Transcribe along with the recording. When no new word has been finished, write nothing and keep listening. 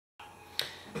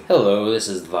Hello, this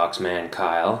is Voxman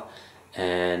Kyle,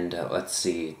 and let's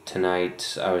see,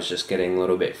 tonight I was just getting a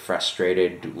little bit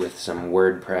frustrated with some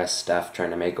WordPress stuff trying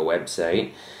to make a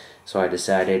website, so I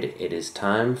decided it is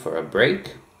time for a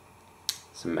break,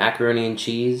 some macaroni and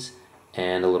cheese,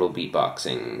 and a little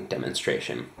beatboxing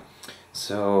demonstration.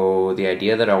 So the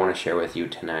idea that I want to share with you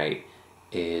tonight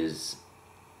is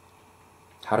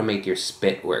how to make your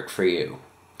spit work for you.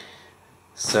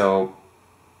 So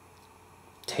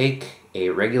take a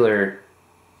regular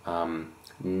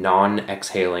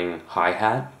non-exhaling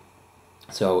hi-hat.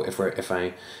 So if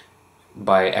I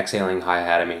by exhaling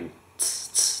hi-hat I mean tss,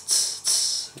 tss, tss,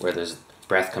 tss, where there's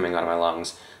breath coming out of my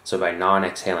lungs. So by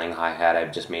non-exhaling hi-hat I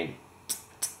just mean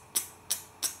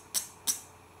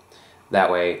that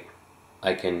way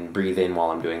I can breathe in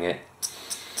while I'm doing it.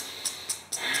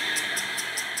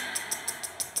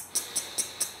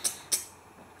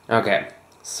 Okay,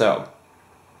 so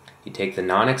you take the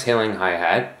non-exhaling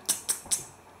hi-hat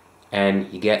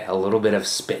and you get a little bit of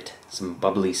spit, some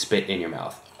bubbly spit in your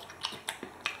mouth.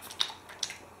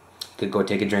 You could go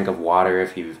take a drink of water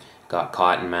if you've got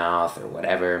cotton mouth or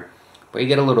whatever, but you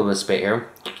get a little bit of spit here.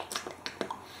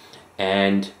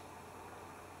 And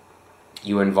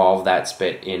you involve that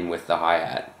spit in with the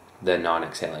hi-hat, the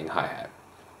non-exhaling hi-hat.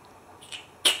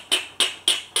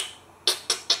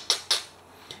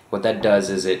 What that does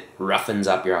is it roughens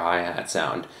up your hi-hat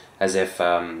sound, as if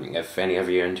any of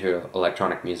you are into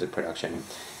electronic music production.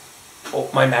 Oh,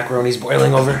 my macaroni's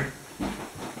boiling over.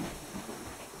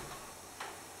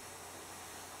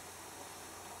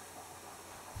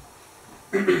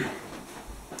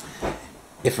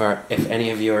 If any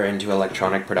of you are into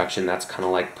electronic production, that's kind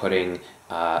of like putting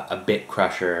a bit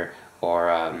crusher or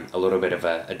a little bit of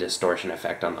a distortion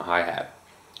effect on the hi-hat.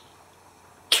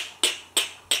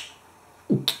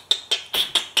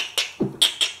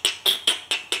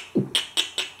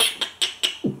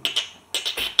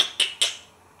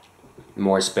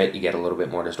 More spit, you get a little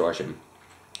bit more distortion.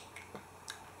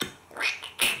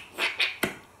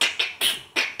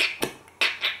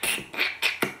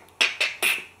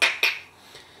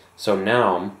 So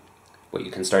now, what you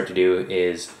can start to do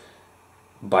is,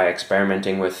 by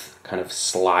experimenting with kind of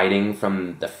sliding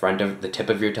from the front of the tip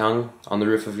of your tongue on the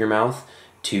roof of your mouth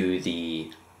to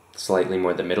the slightly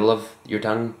more the middle of your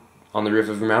tongue on the roof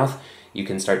of your mouth, you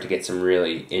can start to get some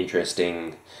really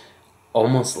interesting,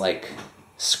 almost like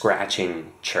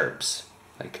scratching chirps,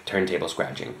 like turntable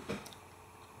scratching.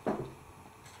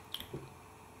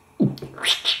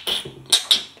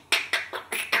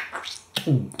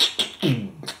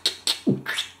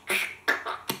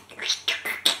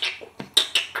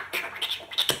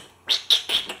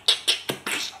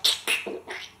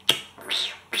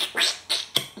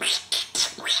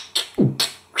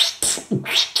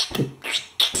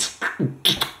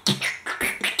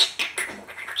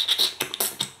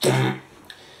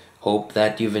 Hope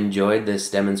that you've enjoyed this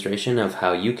demonstration of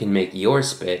how you can make your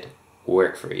spit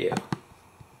work for you.